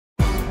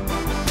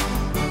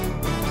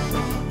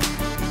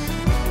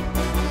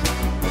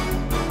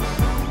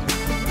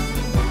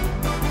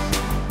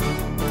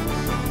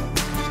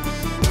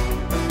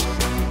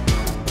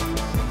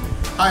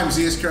Hi, I'm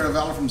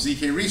ZKTour from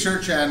ZK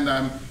Research, and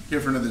I'm here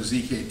for another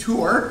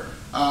ZKTour.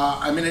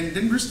 I'm in an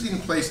interesting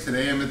place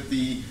today. I'm at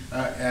the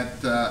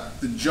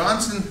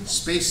Johnson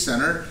Space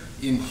Center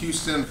in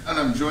Houston, and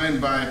I'm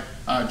joined by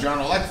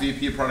Jono Luk,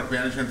 VP of Product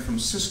Management from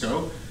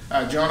Cisco.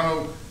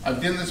 Jono,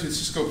 I've done this with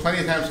Cisco plenty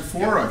of times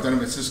before. I've done it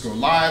with Cisco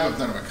Live, I've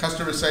done it at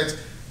customer sites.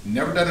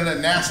 Never done it at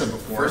NASA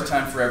before. First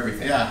time for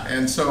everything. Yeah,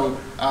 and so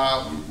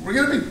we're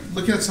going to be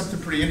looking at something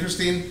pretty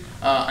interesting.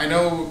 I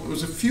know it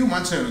was a few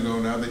months ago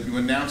now that you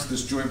announced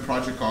this joint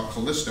project called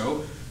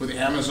Callisto with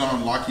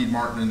Amazon, Lockheed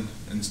Martin,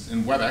 and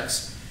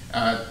Webex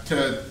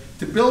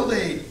to build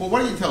a, well,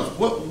 why don't you tell us,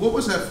 what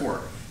was that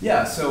for?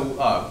 Yeah,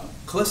 so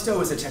Callisto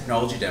is a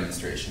technology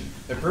demonstration.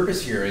 The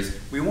purpose here is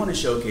we want to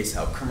showcase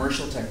how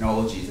commercial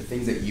technologies, the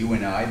things that you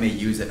and I may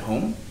use at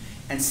home,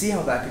 and see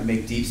how that could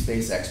make deep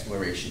space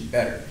exploration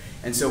better.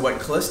 And so what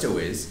Callisto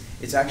is,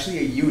 it's actually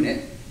a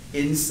unit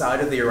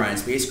inside of the Orion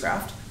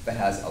spacecraft that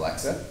has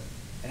Alexa,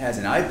 it has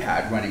an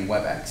iPad running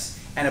Webex,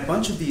 and a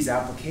bunch of these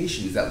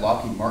applications that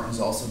Lockheed Martin's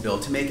also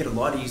built to make it a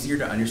lot easier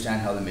to understand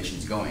how the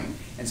mission's going.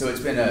 And so it's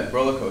been a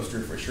roller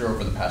coaster for sure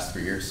over the past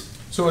 3 years.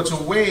 So it's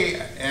a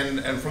way,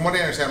 and from what I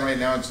understand right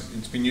now,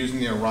 it's been using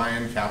the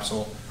Orion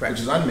capsule, Correct.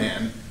 Which is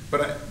unmanned,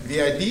 but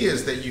the idea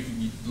is that you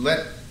can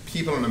let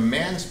people in a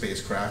manned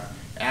spacecraft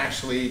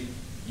actually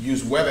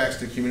use Webex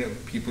to communicate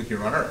with people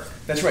here on Earth.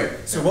 That's right.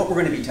 So what we're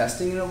going to be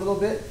testing in a little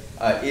bit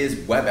is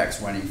Webex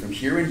running from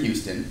here in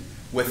Houston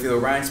with the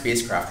Orion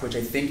spacecraft, which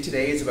I think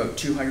today is about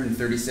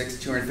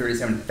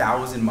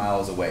 237,000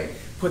 miles away.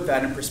 Put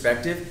that in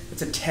perspective,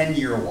 it's a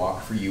 10-year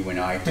walk for you and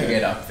I to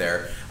get up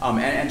there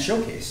and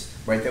showcase,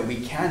 right, that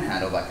we can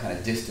handle that kind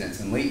of distance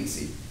and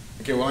latency.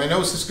 Okay, well, I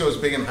know Cisco is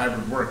big in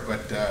hybrid work,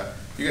 but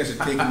you guys are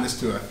taking this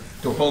to a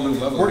whole new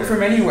level. Work here.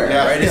 from anywhere,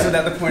 yeah, right? Yeah. Isn't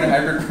that the point of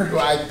hybrid work?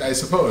 Well, I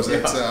suppose. Yeah.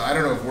 It's, I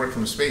don't know if work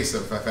from space,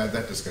 if I've had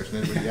that discussion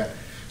anybody yet.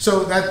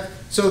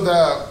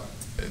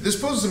 This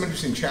poses some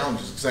interesting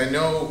challenges, because I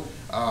know,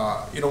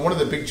 one of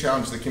the big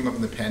challenges that came up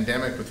in the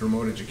pandemic with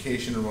remote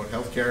education, remote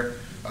healthcare,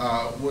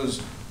 was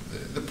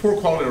the poor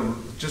quality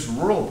of just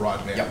rural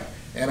broadband. Yep.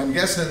 And I'm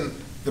guessing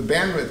the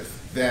bandwidth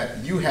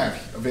that you have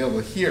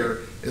available here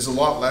is a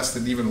lot less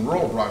than even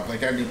rural broadband.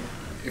 Like, I mean,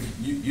 if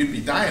you'd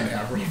be dying to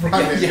have rural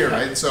broadband here,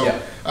 right? So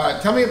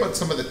tell me about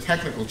some of the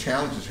technical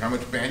challenges, how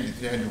much bandwidth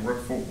you had to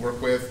work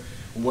with,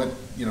 what,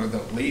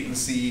 the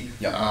latency.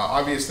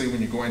 Obviously,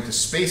 when you go into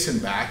space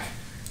and back,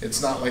 it's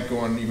not like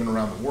going even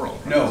around the world.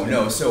 Right?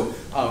 No. So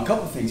a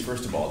couple of things.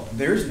 First of all,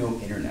 there's no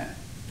internet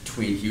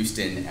between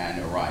Houston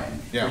and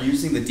Orion. Yeah. We're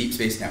using the deep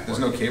space network. There's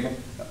no cable?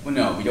 Well,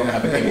 no, we don't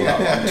have a cable.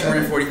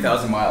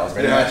 240,000 miles,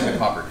 right? Imagine the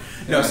copper.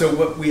 No, so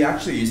what we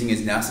actually are using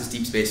is NASA's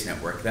Deep Space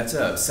Network. That's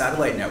a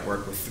satellite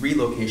network with 3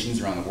 locations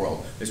around the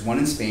world. There's one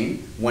in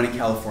Spain, one in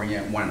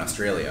California, and one in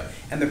Australia.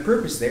 And the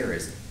purpose there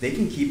is they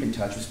can keep in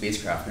touch with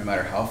spacecraft no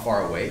matter how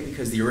far away,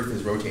 because the Earth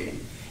is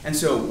rotating. And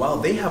so while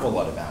they have a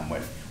lot of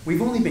bandwidth,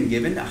 we've only been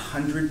given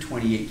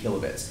 128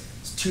 kilobits.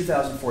 It's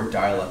 2004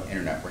 dial-up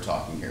internet we're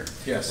talking here.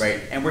 Yes.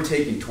 Right? And we're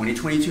taking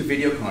 2022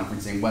 video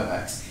conferencing,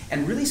 Webex,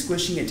 and really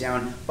squishing it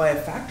down by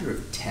a factor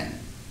of 10.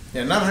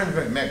 Yeah, not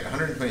 120 meg,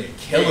 128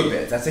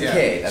 kilobits. That's a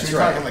K. That's so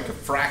you're right. talking like a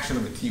fraction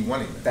of a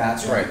T1 even.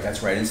 That's right.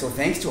 That's right. And so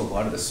thanks to a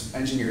lot of the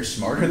engineers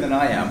smarter than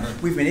I am,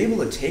 we've been able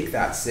to take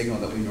that signal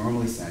that we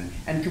normally send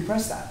and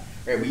compress that.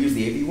 Right? We use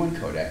the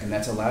AV1 codec, and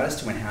that's allowed us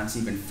to enhance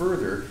even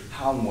further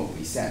how and what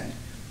we send.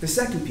 The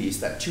second piece,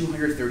 that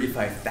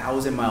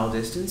 235,000 mile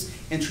distance,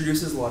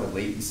 introduces a lot of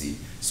latency.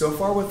 So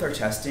far with our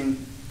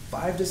testing,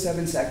 5 to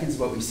 7 seconds is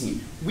what we've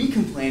seen. We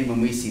complain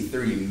when we see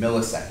 30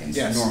 milliseconds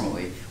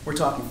normally. We're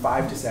talking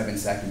 5 to 7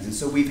 seconds. And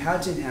so we've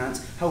had to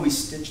enhance how we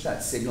stitch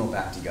that signal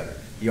back together.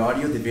 The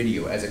audio, the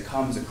video, as it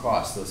comes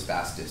across those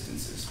fast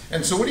distances.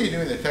 And so what are you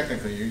doing there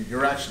technically?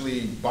 You're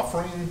actually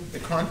buffering the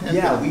content?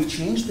 Yeah, we've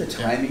changed the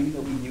timing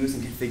that we use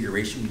and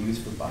configuration we use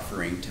for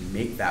buffering to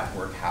make that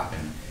work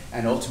happen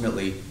and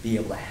ultimately be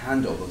able to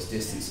handle those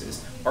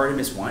distances.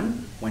 Artemis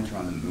 1 went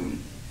around the moon.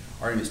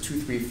 Artemis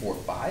 2, 3, 4,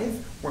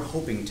 5, we're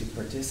hoping to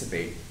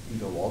participate and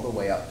go all the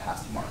way up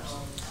past Mars.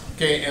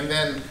 Okay, and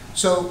then,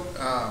 so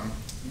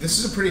this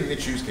is a pretty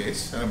niche use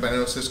case, but I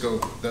know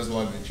Cisco does a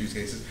lot of niche use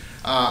cases.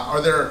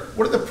 What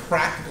are the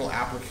practical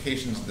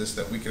applications of this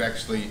that we could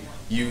actually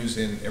use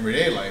in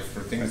everyday life for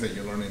things that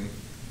you're learning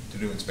to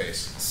do in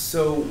space?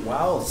 So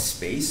while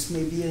space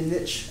may be a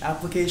niche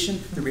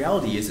application, the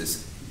reality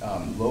is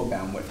low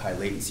bandwidth, high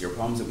latency are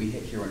problems that we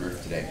hit here on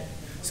Earth today.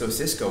 So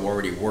Cisco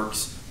already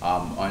works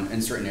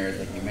in certain areas,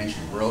 like you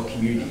mentioned, rural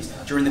communities.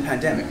 During the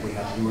pandemic, we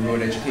had to do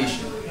remote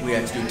education. We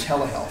had to do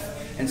telehealth.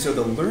 And so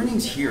the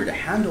learnings here to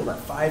handle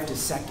that 5 to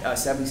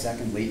 7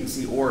 second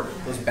latency or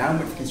those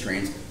bandwidth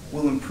constraints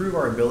will improve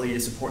our ability to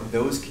support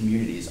those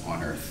communities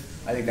on Earth.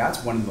 I think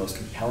that's one of the most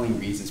compelling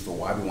reasons for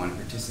why we want to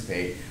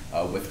participate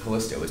with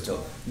Callisto, is to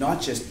not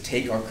just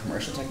take our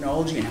commercial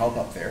technology and help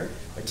up there,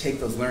 but take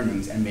those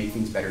learnings and make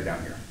things better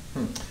down here.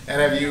 And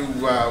have you,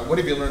 what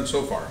have you learned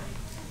so far?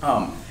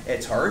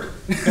 It's hard.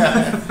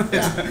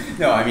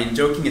 No, I mean,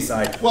 joking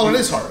aside. Well, it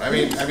is hard. I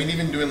mean,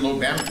 even doing low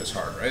bandwidth is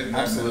hard, right? And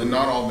Absolutely.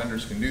 not all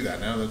vendors can do that.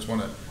 Now, that's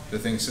one of the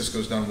thing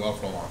Cisco's done well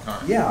for a long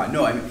time. Yeah,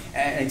 no, I mean,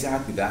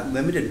 exactly, that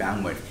limited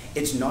bandwidth,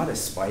 it's not a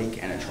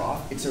spike and a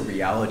trough, it's a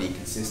reality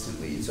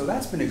consistently. And so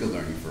that's been a good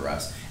learning for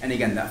us. And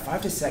again, that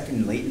 5 to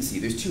second latency,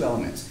 there's two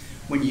elements.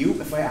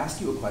 If I ask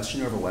you a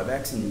question over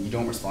Webex and you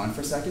don't respond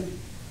for a second,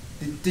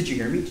 did you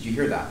hear me? Did you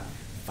hear that?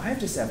 5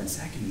 to 7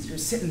 seconds, you're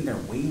sitting there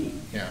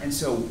waiting. Yeah. And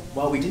so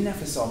while we didn't have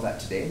to solve that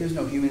today, there's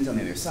no humans on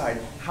the other side,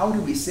 how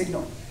do we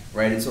signal?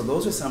 Right, and so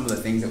those are some of the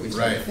things that we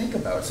started to think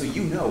about. So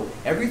you know,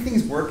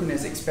 everything's working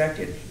as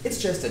expected.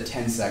 It's just a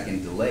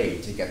 10-second delay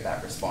to get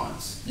that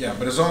response. Yeah,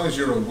 but as long as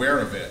you're aware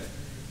of it,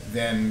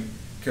 then,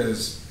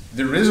 because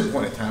there is a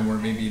point in time where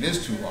maybe it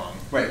is too long,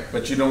 right?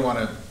 But you don't want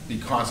to be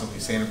constantly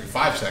saying every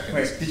 5 seconds.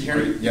 Right. Did you hear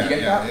me? Did Yeah, you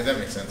get yeah, that? that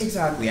makes sense.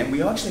 Exactly, and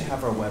we actually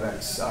have our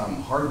Webex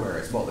hardware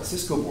as well, the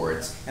Cisco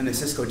boards and the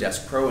Cisco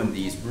Desk Pro in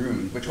these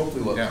rooms, which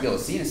hopefully we'll be able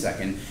to see in a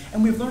second.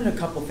 And we've learned a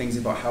couple things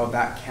about how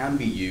that can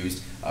be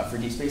used for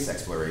deep space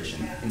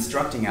exploration,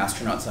 instructing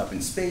astronauts up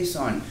in space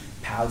on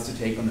paths to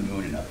take on the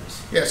moon and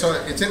others. Yeah, so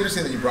it's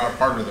interesting that you brought up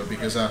hardware though,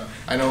 because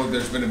I know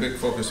there's been a big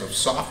focus of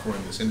software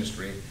in this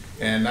industry,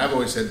 and I've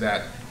always said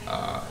that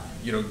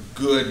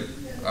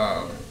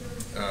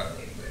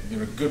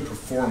good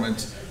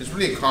performance is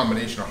really a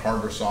combination of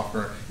hardware,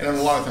 software, and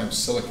a lot of times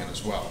silicon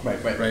as well. Right.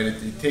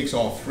 It takes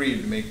all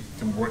three to make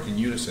them work in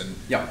unison.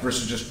 Yeah.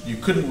 Versus just, you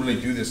couldn't really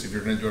do this if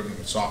you're going to do everything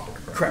with software.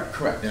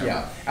 Correct.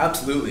 Yeah,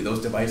 absolutely.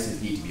 Those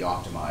devices need to be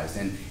optimized,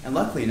 and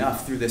luckily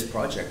enough, through this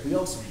project, we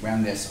also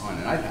ran this on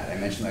an iPad. I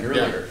mentioned that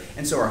earlier,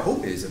 and so our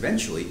hope is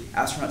eventually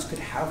astronauts could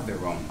have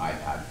their own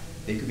iPad.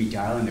 They could be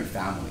dialing their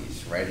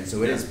families, right? And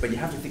so it is, but you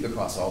have to think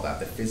across all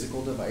that, the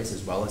physical device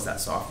as well as that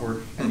software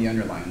and the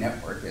underlying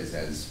network,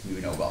 as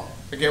we know well.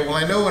 Okay, well,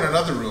 I know in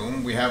another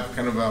room we have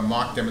kind of a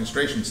mock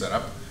demonstration set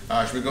up.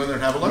 Should we go in there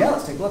and have a look? Yeah,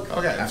 let's take a look.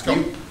 Okay, let's go.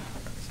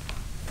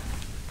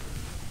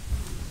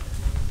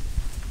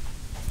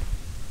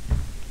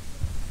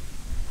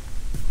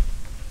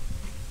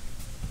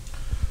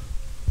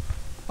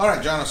 All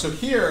right, Jono, so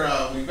here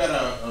we've got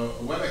a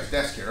Webex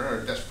desk here, or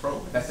a Desk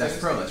Pro. That's Desk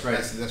Pro, that's right.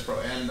 That's the Desk Pro.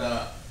 And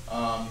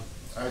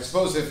I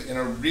suppose if in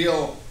a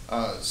real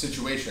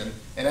situation,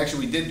 and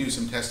actually we did do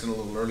some testing a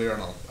little earlier,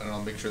 and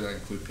I'll make sure that I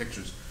include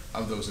pictures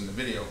of those in the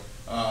video,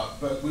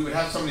 but we would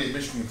have somebody at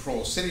Mission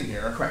Control sitting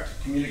here, correct,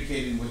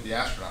 communicating with the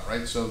astronaut,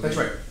 right? So that's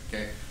right.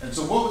 Okay, and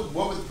so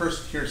what would the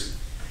person here see?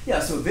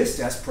 Yeah, so this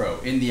Desk Pro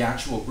in the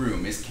actual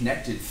room is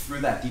connected through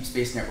that deep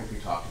space network we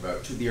talked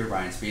about to the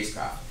Orion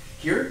spacecraft.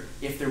 Here,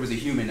 if there was a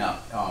human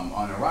up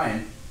on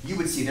Orion, you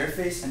would see their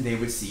face and they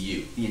would see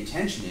you. The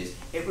intention is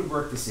it would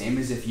work the same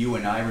as if you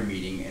and I were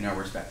meeting in our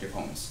respective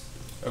homes.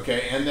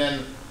 Okay, and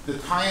then the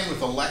tie-in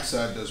with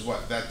Alexa does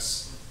what?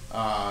 That's,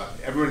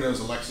 everyone knows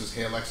Alexa's,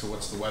 hey Alexa,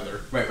 what's the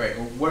weather? Right.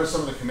 Well, what are some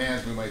of the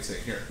commands we might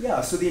say here?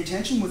 Yeah, so the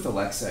intention with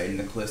Alexa in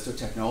the Callisto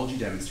technology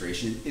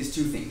demonstration is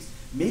two things.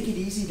 Make it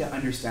easy to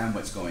understand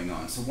what's going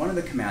on. So one of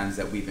the commands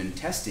that we've been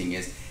testing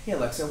is, hey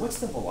Alexa, what's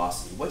the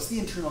velocity? What's the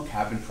internal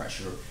cabin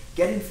pressure?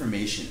 Get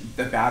information.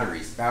 The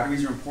batteries.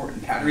 Batteries are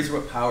important. Batteries are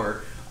what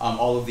power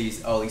all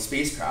these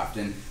spacecraft,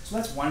 and so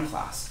that's one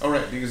class. Oh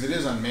right, because it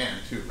is unmanned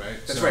too, right?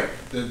 That's so right.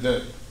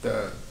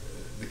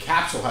 The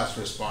capsule has to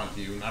respond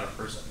to you, not a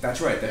person.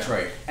 That's right. That's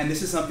right. And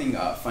this is something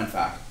fun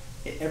fact.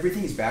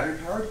 Everything is battery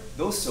powered.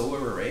 Those solar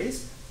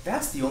arrays.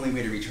 That's the only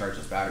way to recharge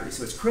those batteries.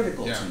 So it's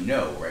critical to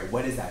know, right,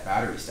 what is that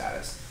battery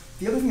status.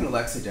 The other thing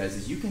Alexa does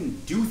is you can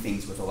do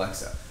things with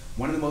Alexa.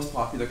 One of the most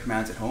popular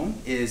commands at home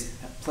is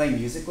play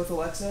music with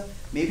Alexa.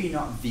 Maybe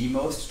not the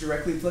most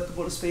directly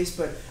applicable to space,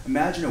 but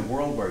imagine a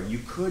world where you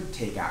could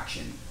take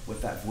action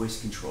with that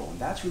voice control. And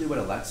that's really what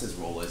Alexa's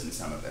role is in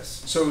some of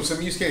this. So some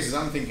use cases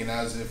I'm thinking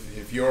as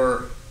if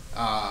you're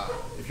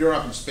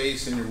up in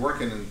space and you're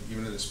working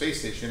even in the space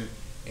station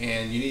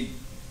and you need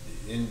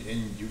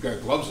and you've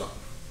got gloves on.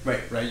 Right.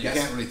 You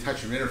can't really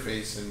touch your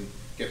interface and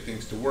get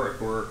things to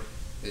work. Or,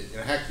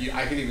 heck,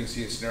 I could even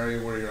see a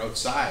scenario where you're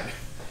outside,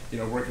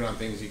 working on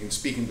things. You can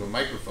speak into a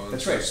microphone.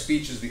 That's so right.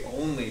 Speech is the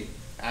only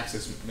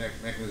access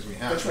mechanism you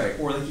have. That's right.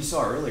 Or like you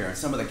saw earlier in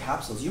some of the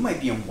capsules, you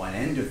might be on one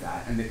end of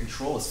that, and the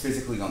control is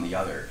physically on the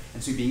other.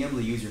 And so being able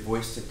to use your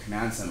voice to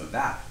command some of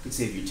that could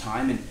save you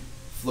time and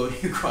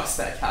floating across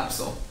that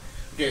capsule.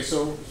 Okay,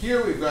 so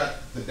here we've got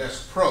the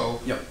Desk Pro,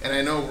 and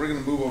I know we're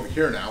going to move over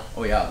here now.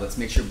 Oh yeah, let's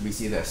make sure we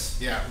see this.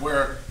 Yeah,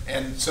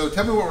 and so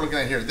tell me what we're looking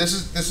at here. This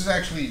is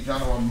actually,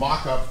 Jono, a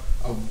mock-up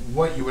of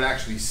what you would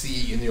actually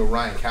see in the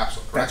Orion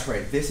capsule, correct? That's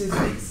right. This is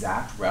an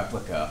exact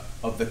replica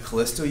of the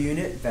Callisto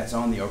unit that's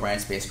on the Orion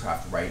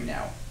spacecraft right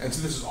now. And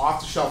so this is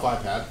off-the-shelf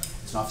iPad.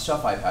 It's an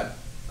off-the-shelf iPad.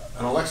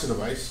 An Alexa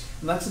device.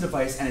 Alexa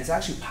device, and it's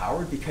actually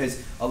powered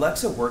because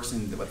Alexa works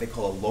in what they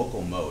call a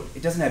local mode.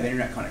 It doesn't have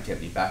internet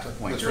connectivity, back to the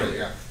point earlier. Right,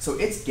 yeah. So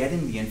it's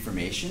getting the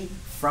information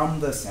from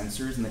the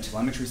sensors and the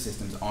telemetry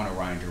systems on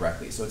Orion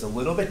directly. So it's a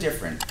little bit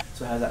different,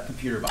 so it has that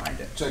computer behind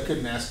it. So I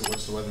couldn't ask it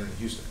what's the weather in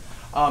Houston.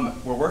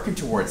 We're working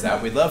towards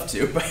that. We'd love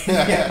to, but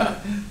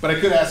But I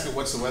could ask it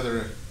what's the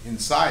weather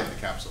inside the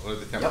capsule, or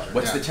the temperature. Yep.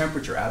 What's the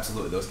temperature?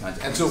 Absolutely, those kinds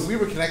of things. And so if we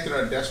were connected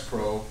our Desk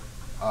Pro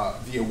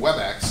via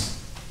Webex,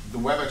 the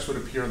Webex would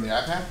appear on the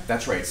iPad?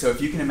 That's right. So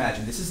if you can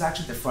imagine, this is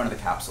actually the front of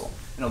the capsule.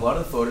 And a lot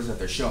of the photos that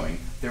they're showing,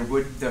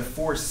 the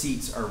 4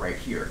 seats are right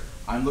here.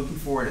 I'm looking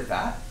forward at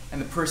that,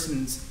 and the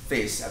person's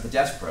face at the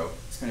desk pro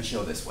is going to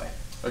show this way.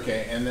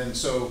 Okay, and then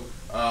so,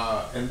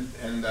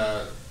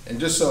 and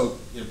just so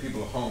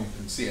people at home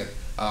can see it,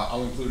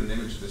 I'll include an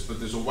image of this, but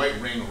there's a white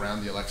ring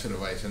around the Alexa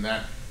device, and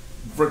that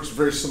works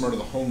very similar to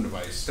the home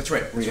device. That's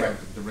right. Where That's you right.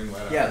 have the ring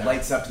light up. Yeah, it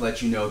lights up to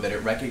let you know that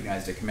it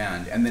recognized a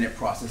command, and then it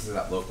processes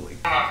that locally.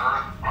 On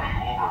Earth are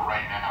you over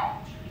right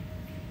now?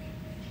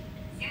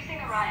 Using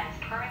Orion's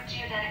current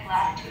geodetic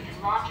latitude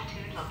and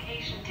longitude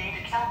location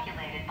data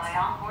calculated by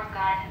onboard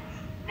guidance,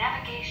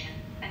 navigation,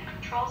 and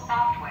control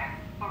software,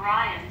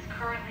 Orion is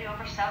currently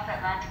over South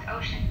Atlantic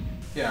Ocean.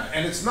 Yeah,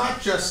 and it's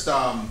not just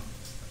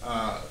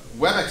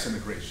Webex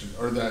integration,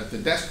 or the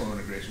desk phone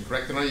integration,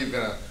 correct? I know you've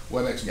got a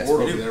Webex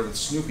board over there with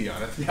Snoopy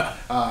on it. Yeah.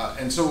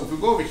 And so if we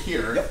go over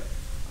here, Yep.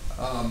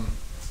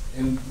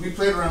 And we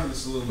played around with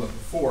this a little bit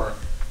before,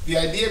 the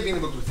idea of being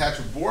able to attach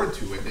a board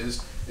to it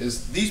is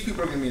these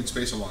people are going to be in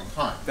space a long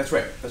time. That's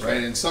right. That's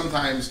right. And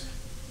sometimes,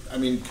 I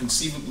mean,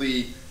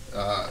 conceivably,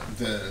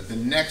 the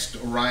next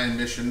Orion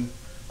mission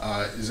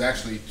is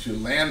actually to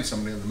land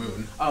somebody on the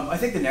moon. I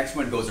think the next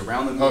one goes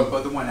around the moon,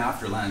 but the one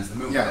after lands the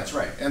moon. Yeah, That's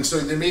right. And so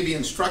there may be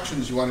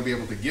instructions you want to be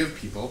able to give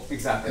people.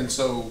 Exactly. And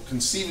so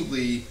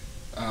conceivably,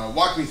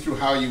 walk me through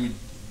how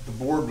the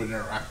board would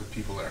interact with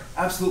people there.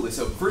 Absolutely.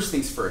 So first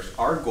things first,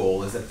 our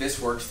goal is that this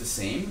works the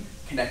same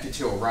connected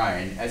to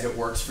Orion as it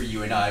works for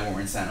you and I when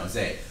we're in San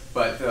Jose.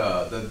 But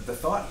the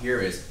thought here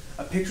is,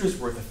 a picture is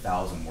worth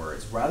 1,000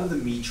 words. Rather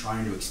than me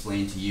trying to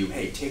explain to you,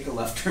 hey, take a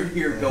left turn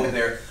here, go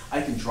there,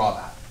 I can draw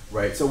that.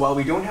 Right, so while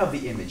we don't have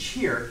the image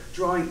here,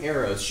 drawing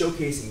arrows,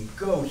 showcasing,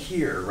 go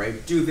here,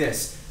 right, do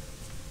this,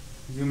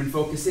 zoom and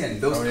focus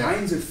in, those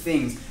kinds of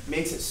things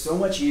makes it so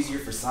much easier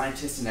for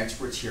scientists and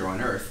experts here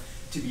on Earth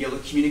to be able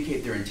to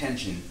communicate their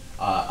intention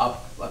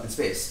up in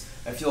space.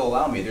 If you'll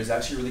allow me, there's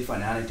actually a really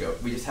fun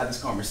anecdote. We just had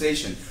this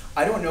conversation.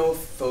 I don't know if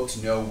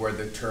folks know where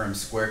the term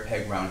square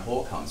peg round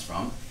hole comes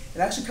from. It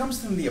actually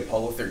comes from the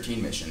Apollo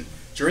 13 mission.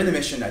 During the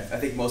mission, I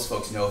think most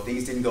folks know,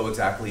 things didn't go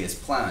exactly as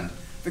planned.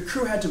 The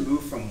crew had to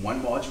move from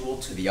one module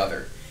to the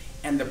other.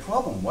 And the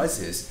problem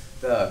was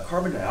the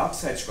carbon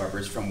dioxide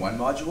scrubbers from one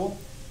module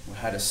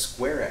had a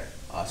square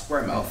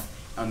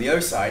mouth. On the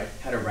other side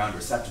had a round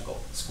receptacle,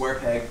 square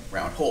peg,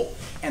 round hole.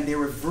 And they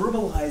were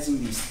verbalizing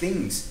these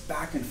things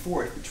back and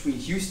forth between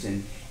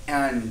Houston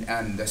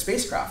and the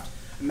spacecraft.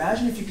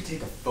 Imagine if you could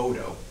take a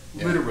photo,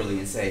 literally,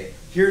 and say,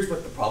 here's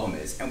what the problem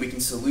is, and we can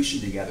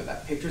solution together.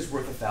 That picture's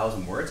worth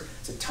 1,000 words.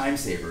 It's a time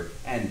saver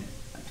and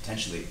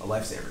potentially a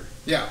lifesaver.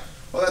 Yeah.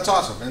 Well, that's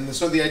awesome. And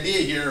so the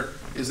idea here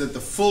is that the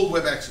full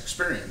Webex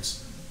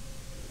experience,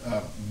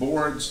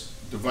 boards,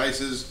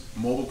 devices,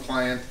 mobile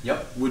client,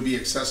 would be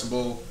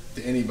accessible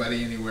to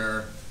anybody,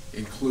 anywhere,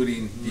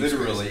 including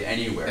literally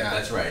anywhere. Yeah.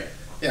 That's right.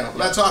 Yeah, well,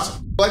 that's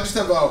awesome. Well, I just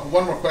have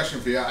one more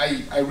question for you.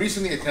 I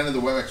recently attended the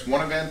Webex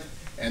One event,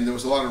 and there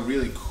was a lot of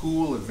really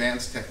cool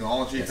advanced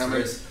technology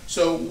coming.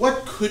 So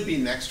what could be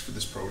next for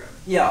this program?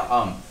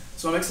 Yeah,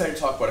 so I'm excited to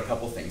talk about a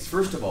couple things.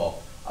 First of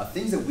all,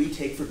 things that we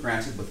take for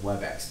granted with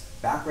Webex.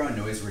 Background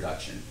noise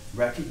reduction,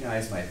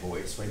 recognize my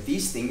voice, right?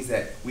 These things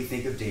that we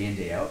think of day in,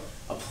 day out,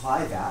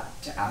 apply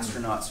that to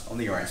astronauts on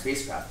the Orion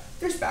spacecraft.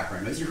 There's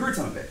background noise. You heard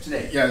some of it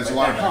today. Yeah, there's a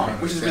lot of background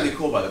noise. Which is really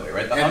cool, by the way,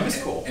 right? The hum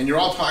is cool. And you're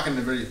all talking in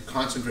a very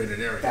concentrated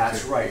area.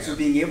 That's right. Yeah. So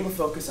being able to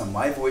focus on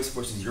my voice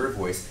versus your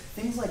voice,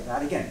 things like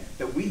that, again,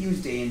 that we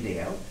use day in,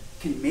 day out,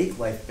 can make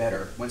life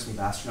better once we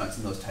have astronauts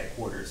in those tight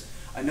quarters.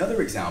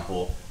 Another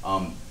example,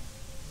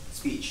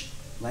 speech,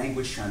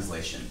 language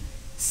translation.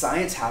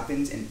 Science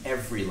happens in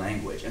every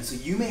language, and so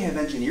you may have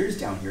engineers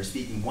down here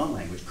speaking one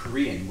language,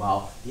 Korean,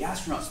 while the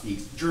astronaut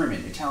speaks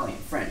German, Italian,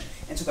 French,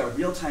 and so that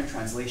real-time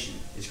translation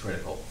is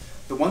critical.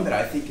 The one that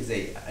I think is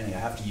and I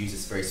have to use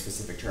this very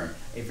specific term,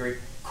 a very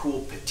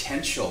cool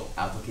potential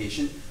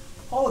application,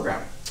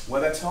 hologram,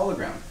 Webex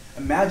hologram.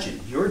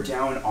 Imagine you're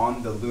down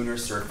on the lunar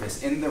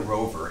surface in the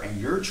rover, and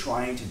you're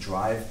trying to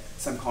drive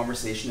some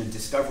conversation and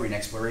discovery and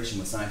exploration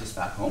with scientists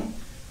back home.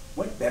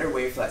 What better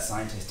way for that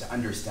scientist to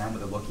understand what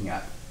they're looking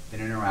at than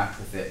interact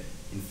with it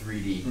in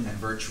 3D and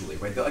virtually,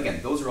 right?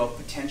 Again, those are all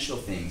potential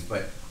things,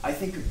 but I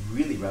think could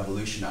really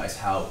revolutionize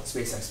how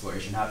space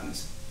exploration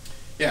happens.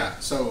 Yeah,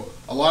 so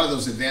a lot of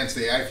those advanced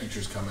AI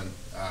features come in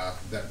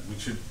that we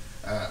should,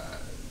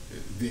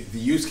 the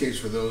use case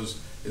for those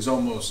is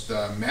almost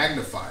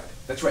magnified.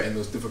 That's right. In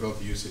those difficult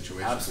to use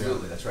situations.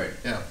 Absolutely, that's right.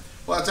 Yeah,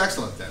 well, that's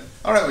excellent then.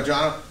 All right, well,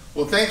 Jono,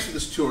 well, thanks for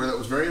this tour. That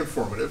was very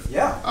informative.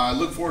 Yeah. I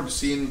look forward to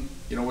seeing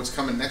what's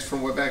coming next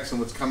from Webex and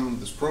what's coming with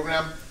this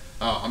program.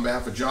 On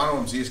behalf of Jono,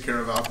 I'm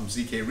ZKTour from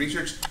ZK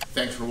Research.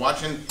 Thanks for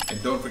watching,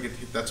 and don't forget to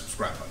hit that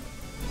subscribe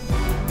button.